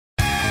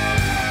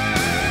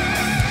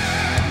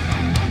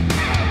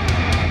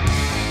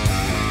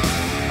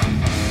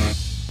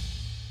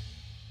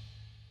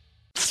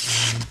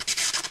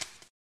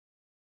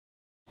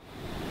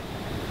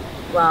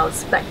Wow,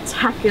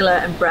 spectacular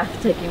and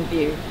breathtaking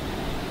view.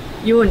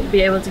 You wouldn't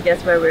be able to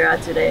guess where we are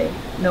today,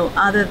 no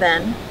other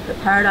than the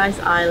Paradise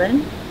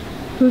Island,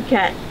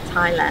 Phuket,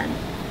 Thailand.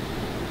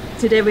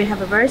 Today we have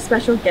a very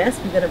special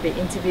guest we're going to be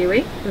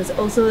interviewing, who's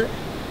also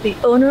the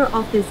owner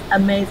of this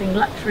amazing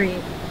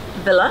luxury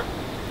villa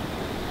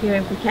here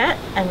in Phuket,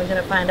 and we're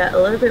going to find out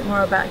a little bit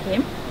more about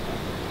him.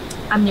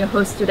 I'm your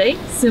host today,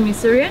 Sumi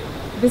Suryan,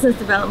 Business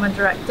Development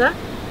Director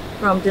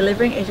from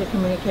Delivering Asia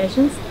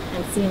Communications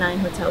and C9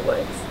 Hotel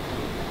Works.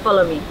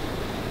 Follow me.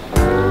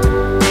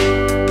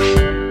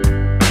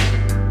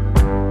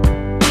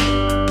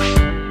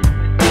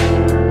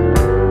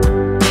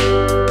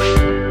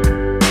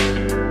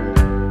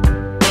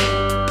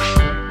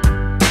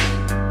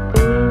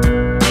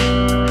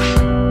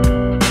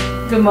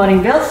 Good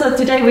morning, Bill. So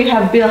today we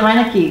have Bill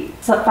Heinecke,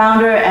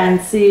 founder and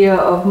CEO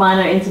of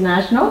Minor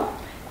International,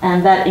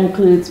 and that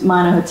includes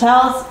Minor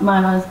Hotels,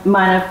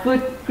 Minor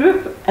Food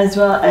Group, as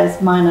well as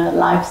Minor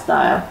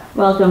Lifestyle.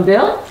 Welcome,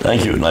 Bill.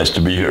 Thank you. Nice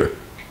to be here.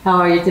 How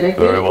are you today?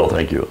 Very well,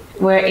 thank you.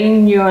 We're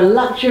in your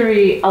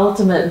luxury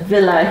ultimate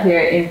villa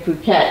here in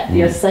Phuket,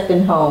 your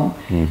second home.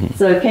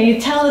 So can you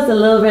tell us a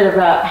little bit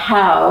about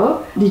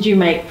how did you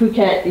make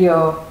Phuket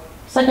your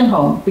second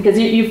home? Because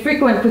you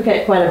frequent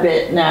Phuket quite a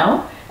bit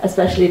now,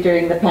 especially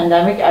during the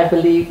pandemic. I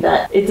believe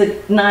that it's a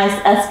nice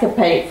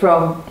escapade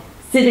from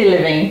city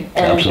living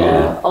and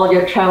all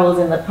your travels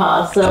in the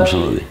past. So,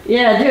 absolutely.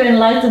 Yeah, do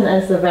enlighten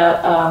us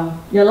about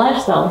your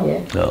lifestyle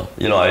here. Yeah,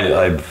 you know,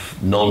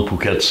 I've known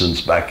Phuket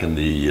since back in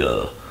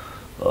the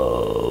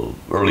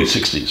early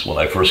 60s when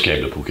I first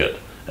came to Phuket.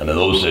 And in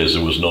those days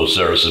there was no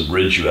Saracen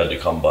Bridge. You had to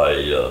come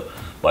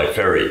by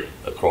ferry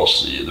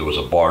across there was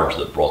a barge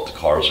that brought the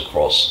cars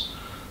across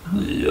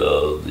the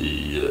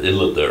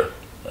inlet there.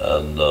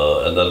 And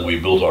then we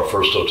built our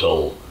first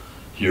hotel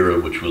here,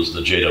 which was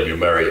the JW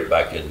Marriott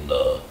back in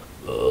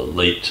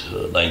late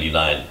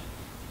 99.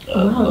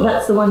 And, wow,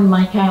 that's the one in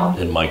Macau.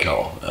 In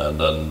Macau. And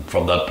then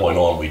from that point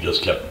on, we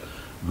just kept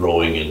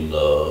growing in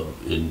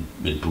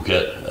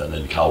Phuket and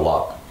in Khao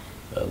Lak.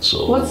 And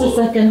so, what's the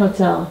second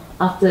hotel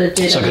after JW?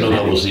 The second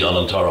hotel was the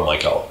Anantara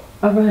Macau.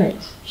 Oh, right.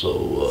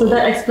 So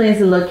that explains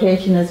the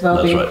location as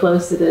well, being right.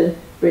 close to the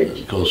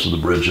bridge. Close to the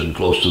bridge and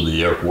close to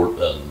the airport.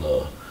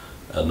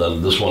 And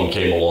then this one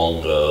came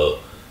along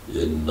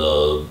in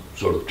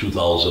sort of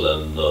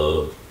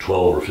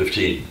 2012 or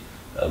 15.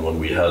 And when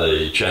we had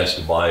a chance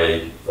to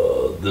buy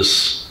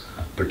this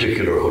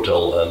particular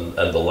hotel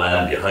and the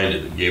land behind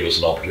it, it gave us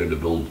an opportunity to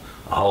build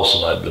a house.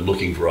 And I'd been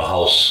looking for a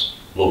house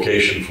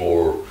location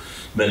for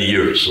many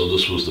years. So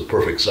this was the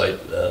perfect site.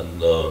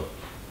 And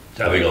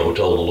having a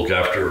hotel to look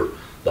after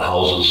the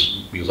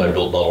houses, because I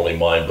built not only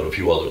mine, but a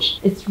few others.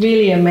 It's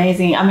really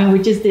amazing. I mean, we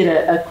just did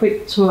a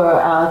quick tour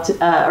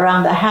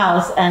around the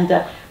house, and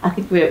I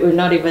think we're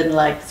not even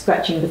like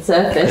scratching the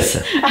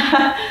surface.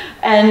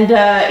 And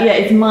yeah,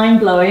 it's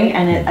mind-blowing,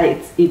 and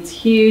it's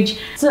huge.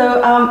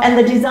 So, and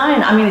the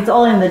design, I mean, it's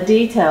all in the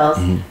details.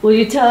 Will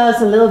you tell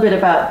us a little bit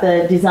about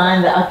the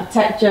design, the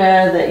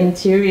architecture, the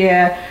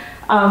interior?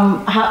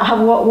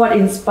 What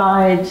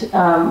inspired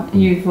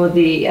you for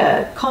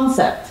the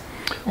concept?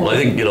 Well, I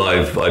think, you know,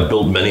 I've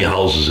built many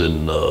houses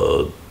in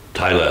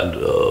Thailand,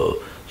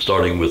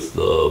 starting with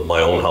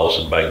my own house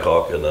in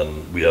Bangkok, and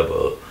then we have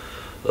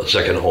a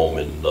second home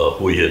in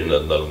Hue Hin,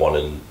 and then one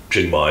in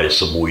Chiang Mai,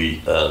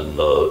 Samui, and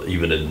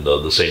even in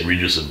the St.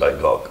 Regis in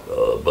Bangkok.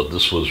 But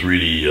this was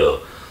really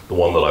the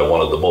one that I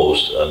wanted the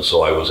most, and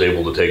so I was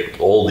able to take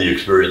all the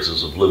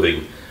experiences of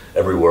living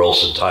everywhere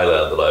else in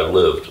Thailand that I've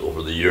lived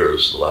over the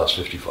years, the last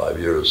 55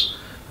 years,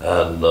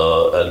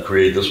 and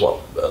create this one.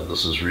 And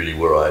this is really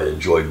where I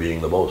enjoy being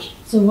the most.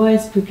 So why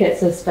is Phuket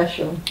so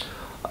special?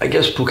 I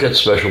guess Phuket's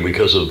special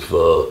because of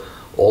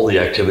all the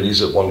activities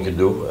that one can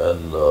do,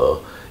 and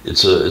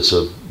it's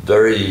a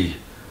very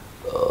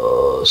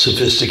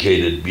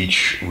sophisticated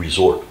beach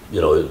resort.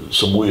 You know,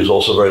 Samui is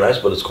also very nice,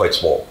 but it's quite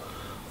small.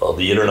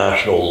 The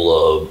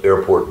international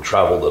airport and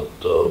travel that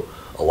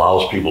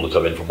allows people to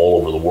come in from all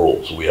over the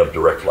world, so we have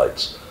direct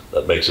flights.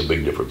 That makes a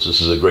big difference.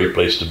 This is a great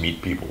place to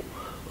meet people.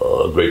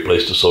 A great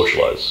place to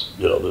socialize.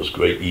 You know, there's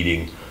great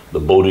eating. The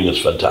boating is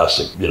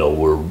fantastic. You know,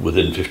 we're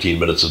within 15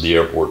 minutes of the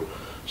airport.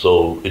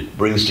 So it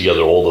brings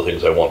together all the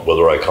things I want,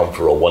 whether I come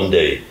for a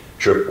one-day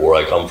trip or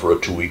I come for a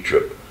 2-week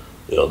trip.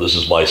 You know, this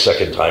is my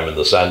second time in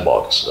the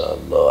sandbox,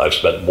 and I've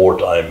spent more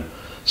time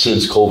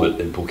since COVID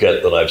in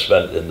Phuket than I've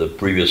spent in the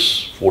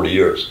previous 40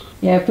 years.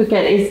 Yeah,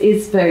 Phuket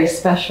is very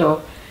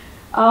special.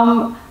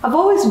 I've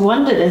always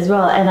wondered as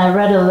well, and I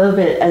read a little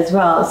bit as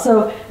well,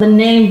 so the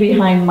name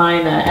behind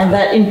Minor, and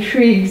that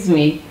intrigues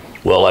me.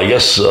 Well, I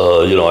guess,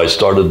 you know, I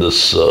started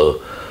this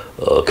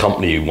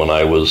company when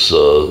I was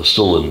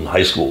still in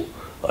high school.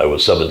 I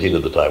was 17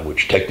 at the time,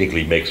 which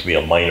technically makes me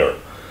a minor.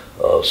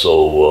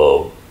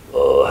 So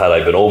had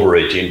I been over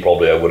 18,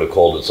 probably I would have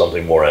called it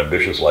something more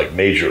ambitious like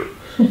major.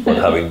 But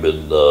having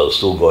been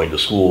still going to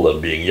school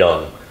and being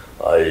young,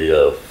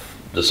 I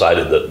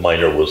decided that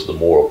minor was the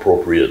more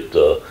appropriate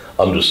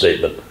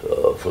understatement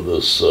for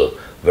this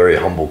very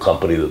humble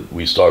company that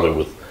we started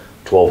with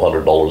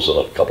 $1,200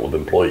 and a couple of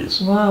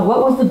employees. Wow, what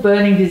was the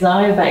burning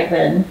desire back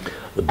then?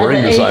 The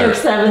burning At the age of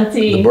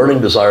 17. The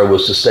burning desire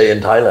was to stay in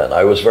Thailand.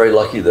 I was very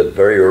lucky that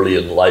very early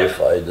in life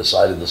I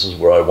decided this is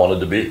where I wanted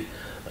to be,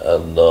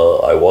 and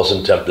I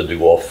wasn't tempted to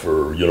go off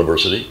for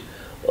university.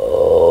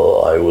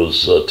 I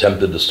was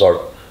tempted to start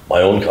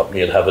my own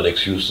company and have an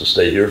excuse to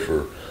stay here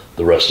for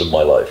the rest of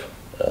my life,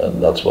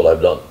 and that's what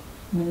I've done.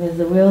 When there's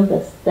a will,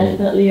 there's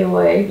definitely a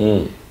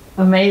way.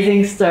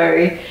 Amazing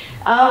story.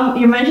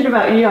 You mentioned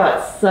about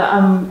yachts, so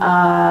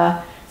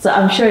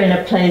I'm sure in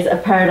a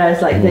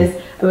paradise like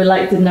this, I would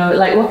like to know,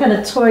 like, what kind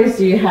of toys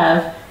do you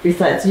have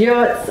besides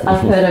yachts?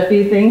 I've heard a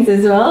few things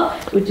as well.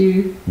 Would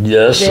you be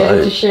able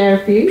to share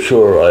a few?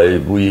 Sure.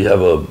 We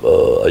have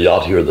a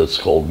yacht here that's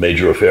called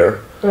Major Affair.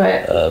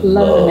 Right. And,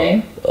 love the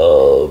name.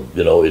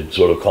 You know, it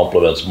sort of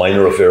complements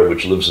Minor Affair,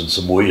 which lives in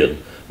Samui,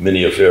 and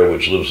Mini Affair,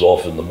 which lives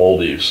off in the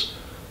Maldives.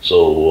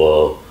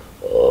 So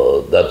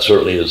that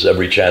certainly is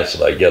every chance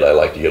that I get. I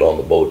like to get on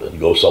the boat and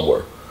go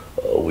somewhere.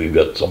 We've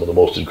got some of the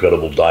most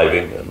incredible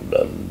diving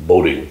and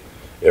boating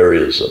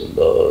areas, and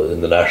in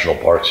the national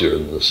parks here,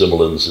 in the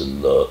Similans,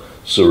 in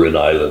Surin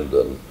Island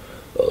and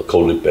Koh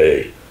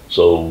Lipe.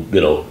 So, you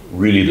know,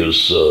 really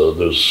there's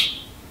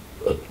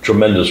a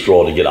tremendous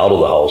draw to get out of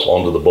the house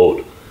onto the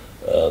boat,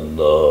 and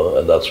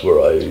that's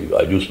where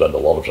I do spend a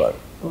lot of time.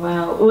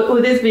 Wow.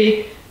 Would this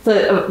be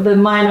the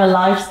minor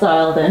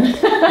lifestyle then?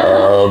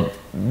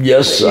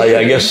 Yes,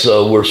 I guess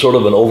we're sort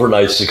of an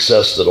overnight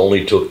success that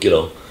only took,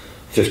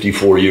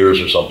 54 years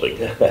or something.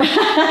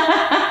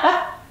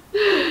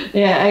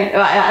 Yeah,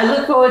 I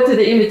look forward to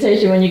the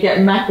invitation when you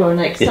get mackerel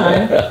next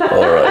time.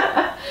 All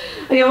right.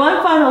 Okay,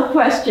 one final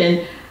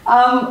question.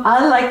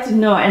 I'd like to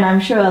know, and I'm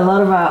sure a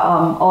lot of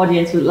our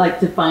audience would like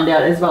to find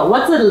out as well,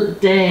 what's a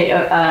day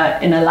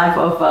in the life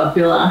of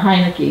Bill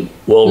Heinecke?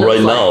 Well,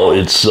 right now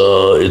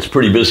it's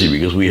pretty busy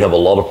because we have a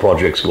lot of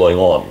projects going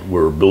on.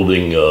 We're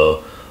building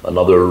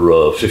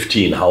another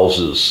 15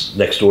 houses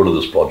next door to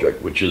this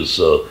project, which is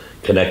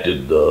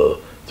connected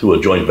through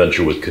a joint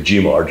venture with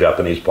Kojima, our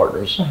Japanese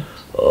partners.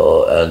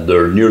 And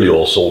they're nearly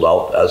all sold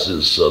out, as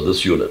is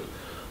this unit.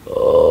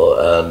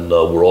 And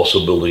we're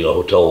also building a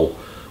hotel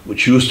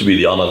which used to be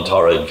the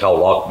Anantara in Khao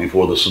Lak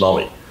before the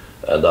tsunami,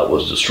 and that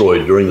was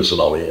destroyed during the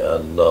tsunami,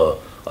 and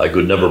I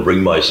could never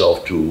bring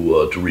myself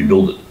to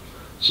rebuild it.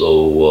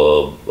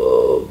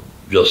 So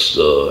just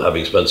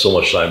having spent so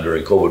much time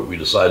during COVID, we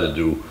decided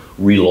to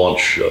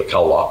relaunch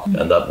Khao Lak,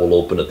 and that will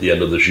open at the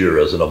end of this year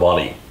as an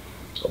Avani,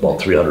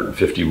 about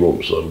 350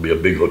 rooms, so it'll be a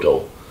big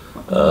hotel.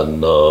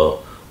 And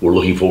we're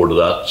looking forward to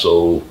that.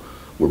 So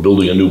we're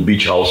building a new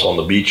beach house on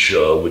the beach,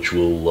 which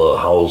will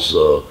house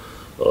a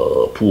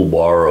pool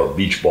bar, a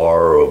beach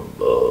bar,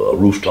 a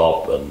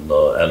rooftop, and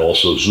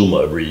also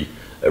Zuma every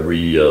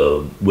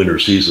winter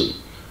season.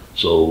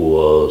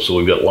 So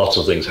we've got lots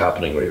of things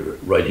happening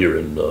right here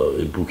in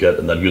Phuket,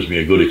 and that gives me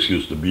a good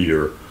excuse to be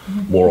here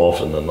more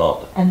often than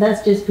not. And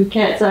that's just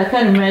Phuket, so I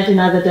can't imagine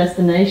other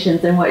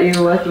destinations and what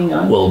you're working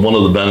on. Well, one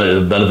of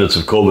the benefits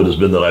of COVID has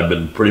been that I've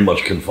been pretty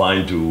much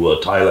confined to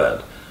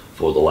Thailand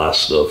for the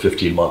last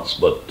 15 months,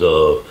 but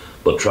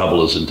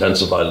travel has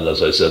intensified, and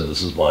as I said,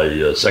 this is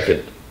my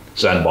second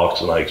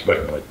sandbox, and I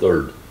expect my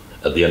third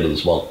at the end of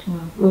this month.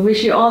 We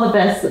wish you all the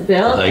best,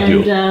 Bill. Thank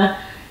you.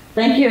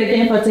 Thank you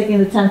again for taking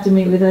the time to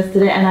meet with us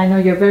today, and I know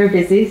you're very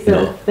busy,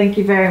 so thank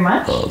you very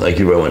much. Thank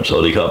you very much.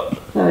 Sawadee Krap.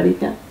 Sawadee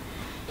Krap.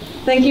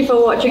 Thank you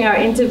for watching our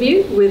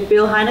interview with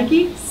Bill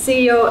Heinecke,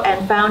 CEO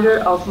and founder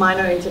of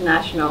Minor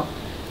International.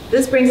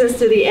 This brings us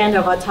to the end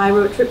of our Thai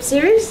Road Trip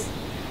series,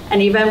 an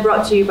event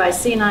brought to you by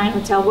C9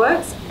 Hotel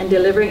Works and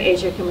Delivering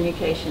Asia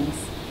Communications.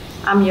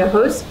 I'm your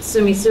host,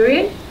 Sumi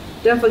Suryan.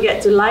 Don't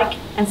forget to like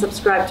and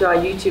subscribe to our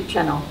YouTube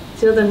channel.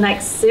 Till the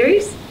next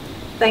series,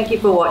 thank you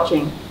for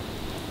watching.